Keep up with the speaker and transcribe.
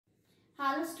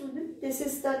Hello student, this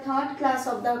is the third class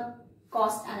of the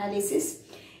cost analysis.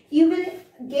 You will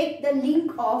get the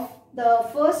link of the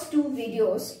first two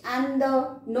videos and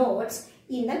the notes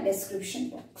in the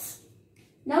description box.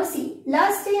 Now see,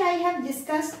 last day I have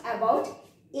discussed about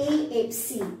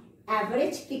AFC,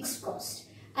 average fixed cost.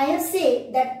 I have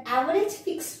said that average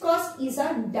fixed cost is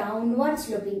a downward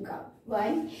sloping curve.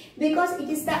 Why? Because it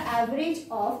is the average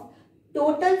of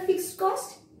total fixed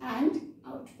cost and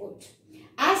output.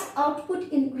 As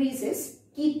output increases,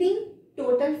 keeping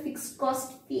total fixed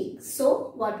cost fixed.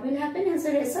 So what will happen as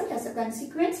a result? As a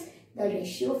consequence, the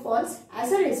ratio falls.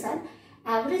 As a result,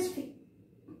 average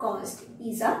cost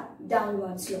is a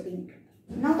downward sloping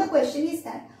curve. Now the question is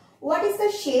that, what is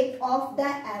the shape of the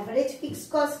average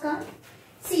fixed cost curve?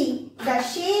 See, the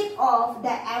shape of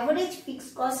the average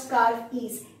fixed cost curve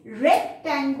is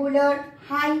rectangular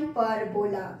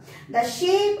hyperbola. The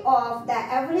shape of the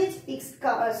average fixed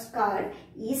cost curve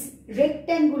is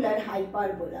rectangular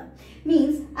hyperbola.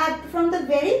 Means from the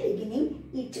very beginning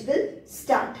it will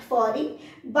start falling,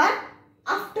 but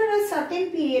after a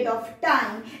certain period of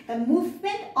time, the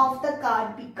movement of the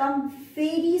curve becomes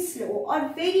very slow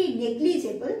or very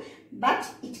negligible, but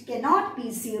it cannot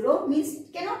be zero, means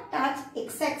it cannot touch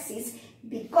x-axis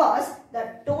because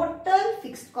the total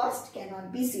fixed cost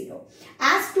cannot be zero.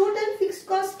 As total fixed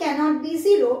cost cannot be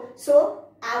zero, so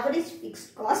average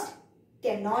fixed cost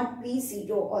cannot be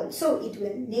zero also. It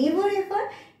will never ever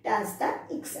touch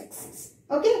the x-axis.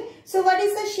 Okay, so what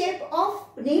is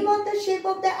the name of the shape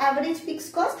of the average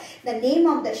fixed cost? The name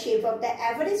of the shape of the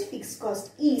average fixed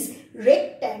cost is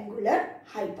rectangular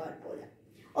hyperbola.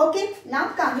 Okay, now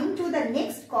coming to the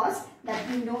next cost that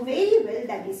we know very well,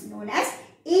 that is known as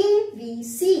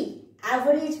AVC,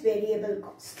 average variable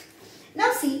cost.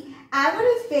 Now see,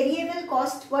 average variable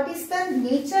cost, what is the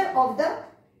nature of the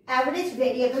average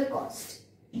variable cost?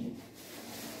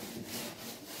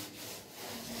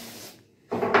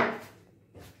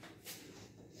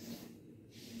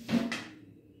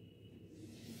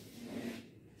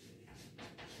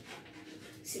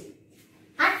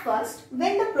 First,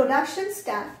 when the production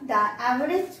starts, the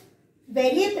average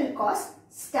variable cost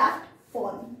start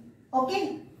falling.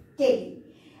 Okay, telling.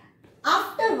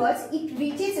 Afterwards, it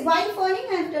reaches, why falling?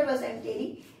 Afterwards, I am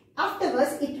telling.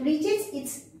 Afterwards, it reaches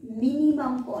its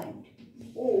minimum point.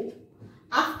 Oh,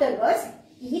 afterwards,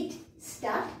 it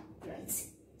start rising.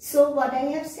 So, what I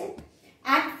have said,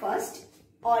 at first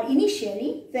or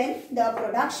initially, when the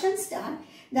production starts,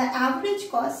 the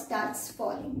average cost starts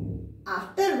falling.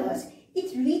 Afterwards,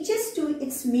 it reaches to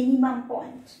its minimum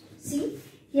point. See,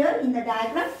 here in the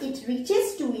diagram, it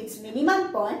reaches to its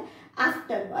minimum point.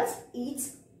 Afterwards, it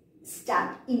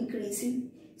starts increasing.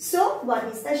 So, what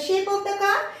is the shape of the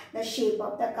curve? The shape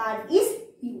of the curve is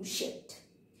U-shaped.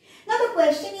 Now, the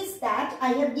question is that I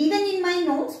have given in my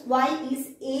notes, why is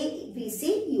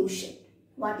AVC U-shaped?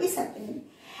 What is happening?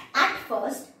 At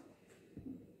first,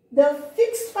 the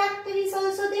fixed factor is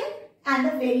also there and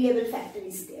the variable factor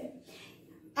is there.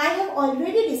 I have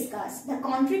already discussed the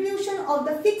contribution of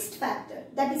the fixed factor,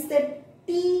 that is the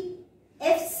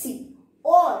TFC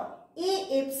or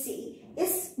AFC,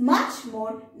 is much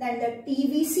more than the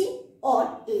TVC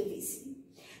or AVC.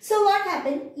 So what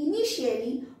happened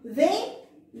initially, when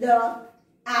the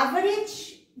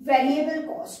average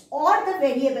variable cost or the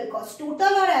variable cost,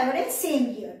 total or average,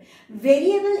 same here,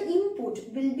 variable input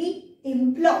will be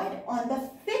employed on the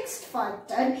fixed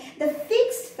factor, the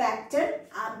fixed factor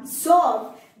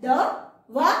absorbs the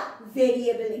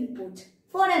variable input.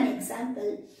 For an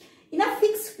example, in a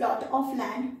fixed plot of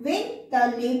land, when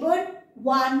the labor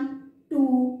 1,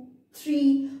 2,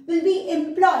 3 will be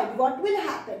employed, what will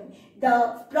happen?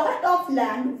 The plot of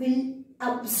land will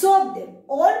absorb them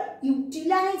or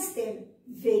utilize them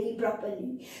very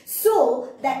properly.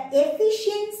 So, the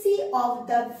efficiency of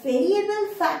the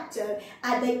variable factor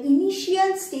at the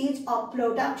initial stage of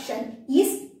production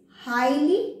is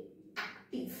highly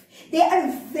active. They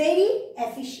are very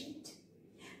efficient.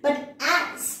 But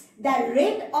as the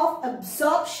rate of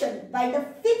absorption by the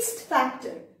fixed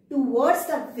factor towards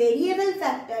the variable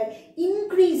factor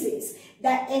increases,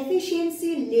 the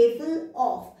efficiency level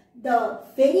of the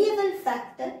variable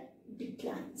factor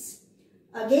declines.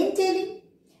 Again telling,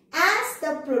 as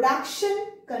the production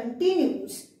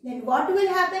continues, then what will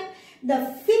happen?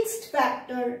 The fixed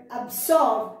factor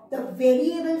absorbs the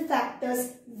variable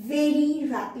factors very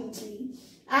rapidly.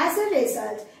 As a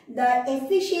result, the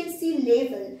efficiency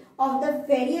level of the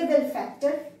variable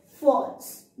factor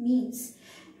falls. Means,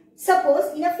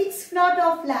 suppose in a fixed plot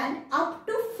of land, up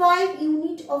to 5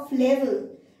 units of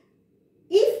level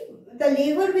if the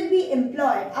labor will be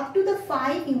employed up to the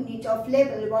 5 units of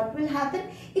labor, what will happen?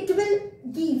 It will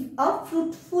give a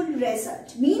fruitful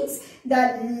result. Means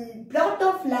the plot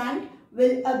of land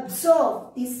will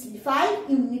absorb these 5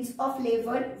 units of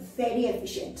labor very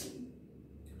efficiently.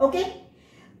 Okay.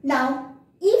 Now,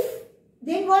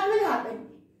 then what will happen?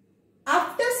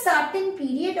 After certain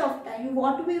period of time,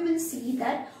 what we will see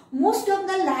that most of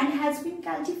the land has been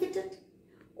cultivated.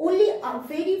 Only a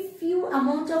very few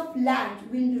amount of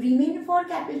land will remain for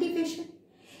cultivation.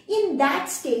 In that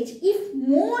stage, if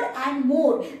more and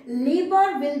more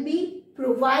labor will be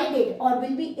provided or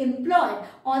will be employed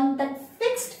on that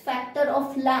fixed factor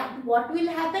of land, what will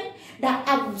happen? The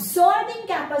absorbing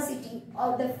capacity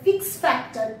of the fixed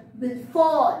factor will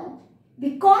fall,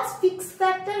 because fixed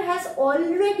factor has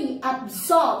already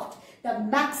absorbed the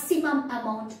maximum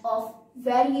amount of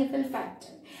variable factor.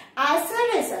 As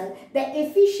a result, the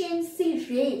efficiency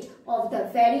rate of the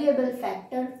variable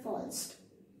factor falls.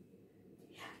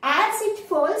 As it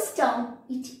falls down,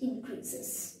 it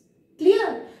increases.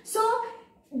 Clear? So,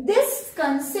 this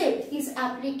concept is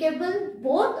applicable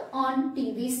both on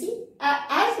TVC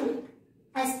as well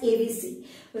as AVC.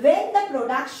 When the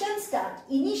production starts,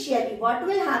 initially what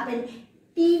will happen?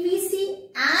 TVC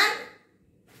and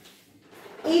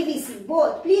AVC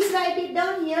both. Please write it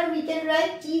down here. We can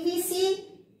write TVC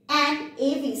and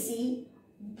AVC.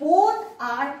 Both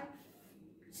are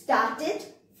started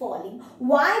falling.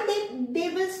 Why they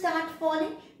will start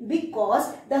falling?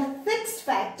 Because the fixed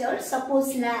factor,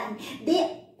 suppose land,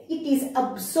 it is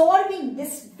absorbing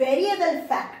this variable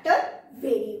factor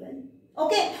very well.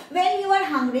 Okay, when you are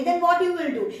hungry, then what you will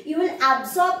do? You will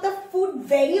absorb the food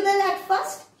very well at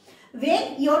first.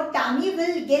 When your tummy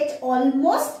will get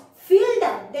almost filled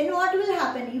up, then what will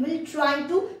happen? You will try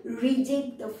to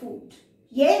reject the food.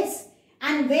 Yes.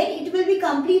 And when it will be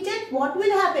completed, what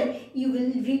will happen? You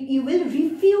will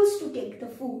refuse to take the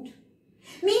food.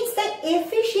 Means the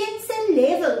efficiency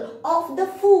level of the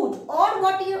food,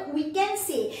 or we can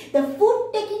say the food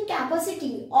taking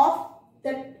capacity of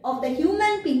the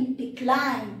human being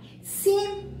decline.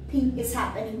 Same thing is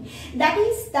happening. That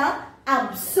is the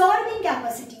absorbing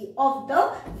capacity of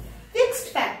the fixed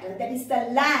factor, that is the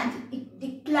land, it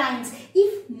declines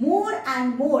if more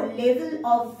and more level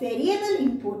of variable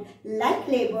input like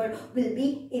labor will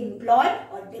be employed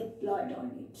or deployed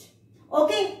on it.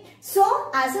 Okay,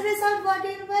 so as a result, what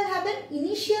will happen?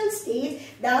 Initial stage,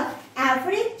 the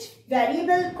average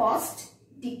variable cost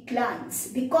declines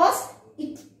because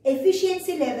its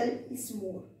efficiency level is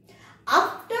more.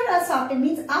 After a certain,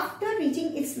 means after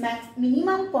reaching its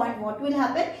minimum point, what will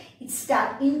happen? It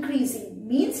start increasing,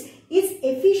 means its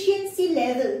efficiency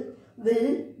level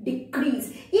will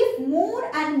decrease. If more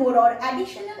and more or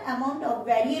additional amount of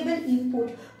variable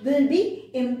input will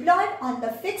be employed on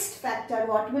the fixed factor,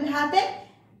 what will happen?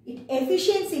 Its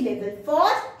efficiency level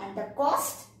falls and the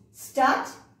cost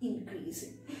starts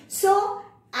increasing. So,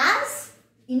 as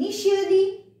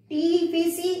initially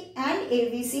TVC and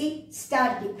AVC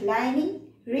start declining,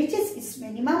 reaches its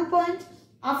minimum point.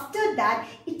 After that,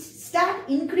 it start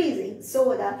increasing.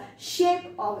 So, the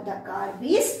shape of the curve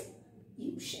is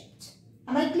U-shaped.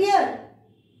 Am I clear?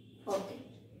 Okay.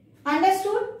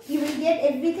 Understood? You will get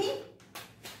everything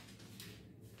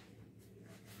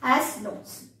as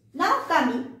notes. Now,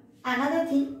 coming another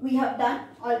thing we have done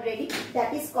already,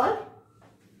 that is called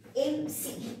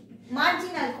MC.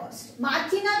 Marginal cost.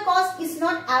 Marginal cost is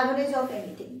not average of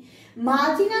anything.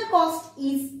 Marginal cost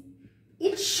is,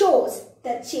 it shows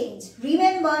the change.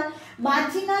 Remember,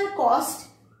 marginal cost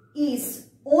is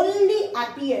only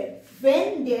appear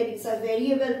when there is a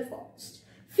variable cost.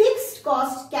 Fixed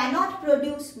cost cannot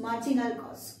produce marginal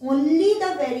cost. Only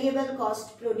the variable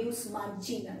cost produce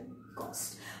marginal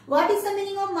cost. What is the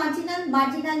meaning of marginal?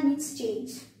 Marginal means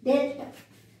change. Delta.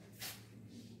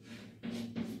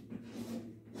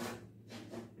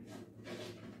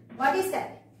 What is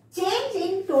that? Change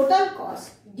in total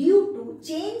cost due to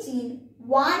change in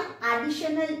one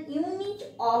additional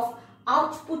unit of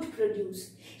output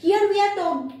produced. Here we are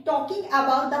talking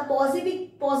about the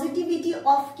positivity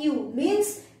of Q,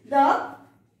 means the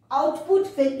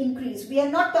output will increase. We are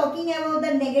not talking about the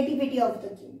negativity of the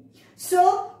Q.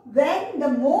 So, when the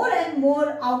more and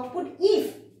more output,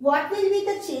 what will be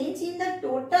the change in the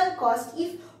total cost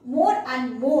if more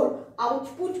and more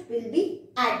output will be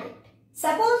added?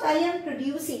 Suppose I am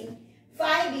producing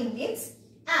 5 units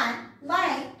and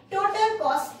my total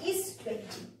cost is 20.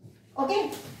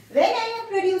 Okay. When I am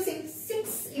producing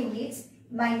 6 units,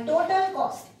 my total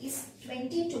cost is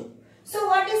 22. So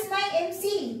what is my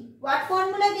MC? What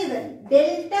formula given?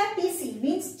 Delta TC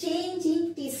means change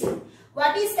in TC.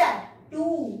 What is that?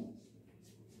 2.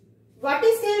 What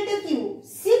is delta Q?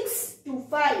 6 to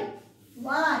 5.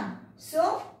 1.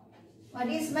 So, what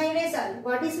is my result?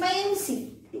 What is my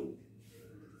MC? 2.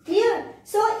 Clear?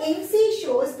 So, MC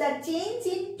shows the change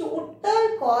in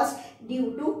total cost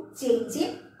due to change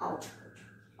in output.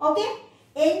 Okay?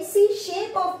 MC,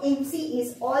 shape of MC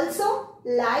is also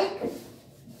like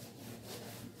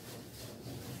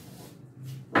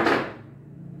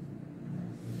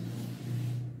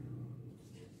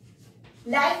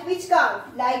which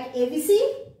curve? Like ABC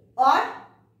or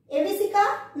ABC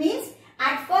curve means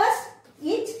at first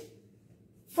it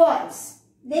falls.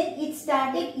 Then it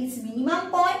started its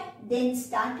minimum point, then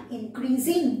start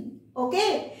increasing.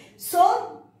 Okay.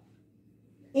 So,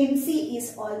 MC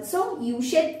is also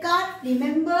U-shaped curve.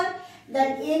 Remember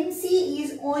that MC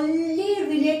is only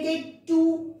related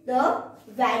to the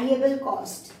variable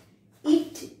cost.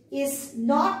 It is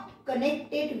not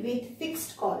connected with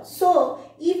fixed cost. So,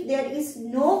 if there is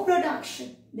no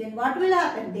production, then what will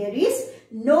happen? There is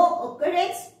no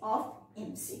occurrence of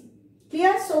MC.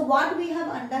 Clear? So, what we have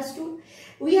understood?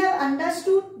 We have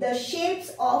understood the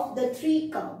shapes of the three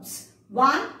curves.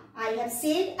 One, I have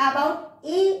said about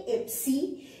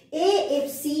AFC.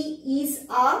 AFC is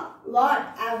a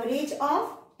what? Average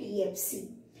of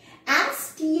TFC.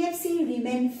 As TFC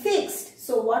remain fixed,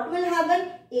 so what will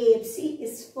happen? AFC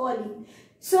is falling.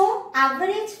 So,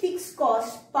 average fixed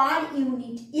cost per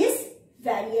unit is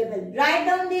variable. Write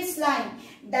down this line.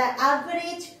 The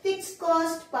average fixed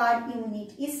cost per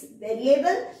unit is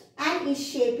variable and its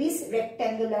shape is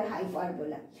rectangular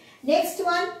hyperbola. Next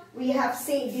one, we have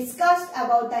discussed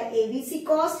about the ABC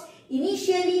cost.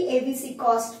 Initially, ABC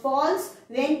cost falls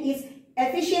when its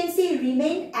efficiency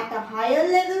remained at a higher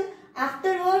level.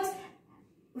 Afterwards,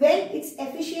 when its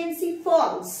efficiency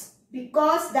falls,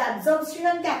 because the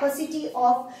absorption capacity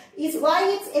of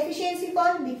why its efficiency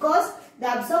falls? Because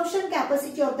the absorption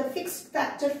capacity of the fixed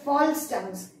factor falls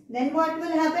down. Then what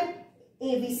will happen?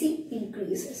 ABC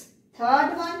increases.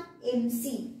 Third one,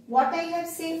 MC. What I have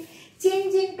said?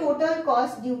 Change in total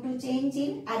cost due to change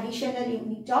in additional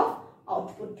unit of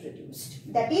output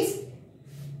produced. That is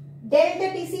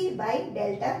delta TC by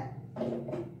delta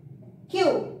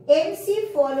Q. MC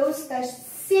follows the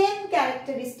same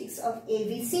characteristics of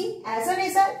ABC. As a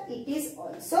result, it is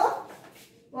also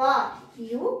what?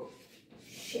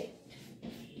 U-shaped.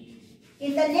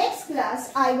 In the next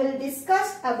class, I will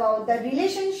discuss about the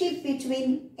relationship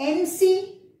between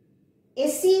MC,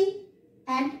 AC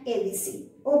and ABC.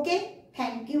 Okay?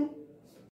 Thank you.